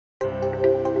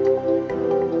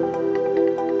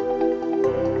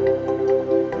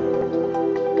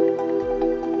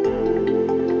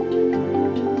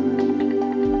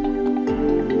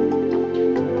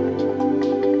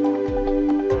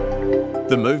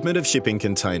movement of shipping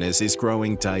containers is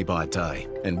growing day by day,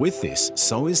 and with this,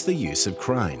 so is the use of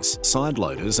cranes, side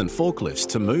loaders and forklifts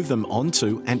to move them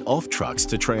onto and off trucks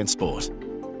to transport.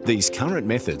 These current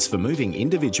methods for moving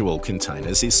individual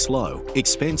containers is slow,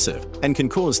 expensive, and can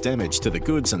cause damage to the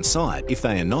goods inside if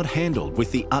they are not handled with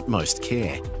the utmost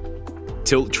care.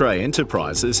 Tilt Tray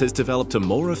Enterprises has developed a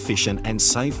more efficient and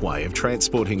safe way of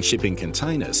transporting shipping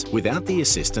containers without the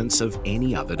assistance of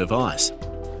any other device.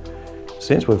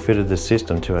 Since we've fitted this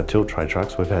system to our tilt tray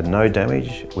trucks, we've had no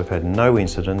damage, we've had no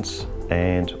incidents,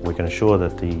 and we can assure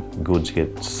that the goods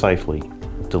get safely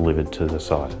delivered to the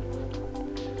site.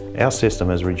 Our system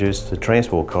has reduced the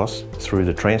transport costs through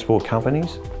the transport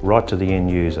companies right to the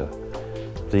end user.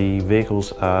 The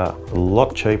vehicles are a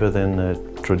lot cheaper than the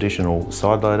traditional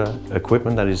side loader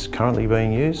equipment that is currently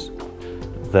being used.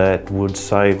 That would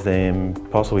save them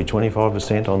possibly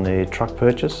 25% on their truck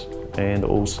purchase. And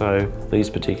also these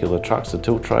particular trucks, the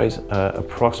tilt trays, are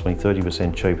approximately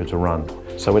 30% cheaper to run.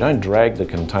 So we don't drag the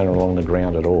container along the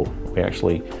ground at all.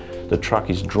 The truck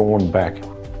is drawn back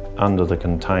under the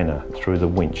container through the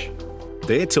winch.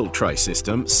 Their tilt tray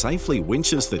system safely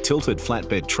winches the tilted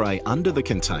flatbed tray under the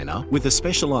container with a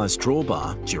specialised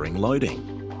drawbar during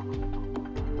loading.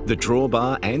 The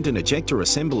drawbar and an ejector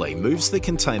assembly moves the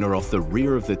container off the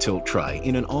rear of the tilt tray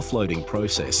in an offloading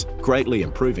process, greatly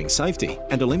improving safety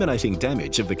and eliminating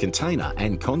damage of the container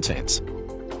and contents.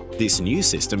 This new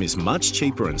system is much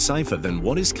cheaper and safer than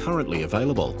what is currently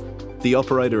available. The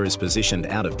operator is positioned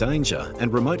out of danger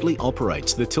and remotely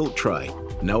operates the tilt tray.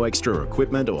 No extra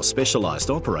equipment or specialised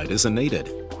operators are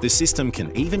needed. The system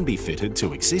can even be fitted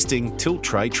to existing tilt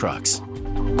tray trucks.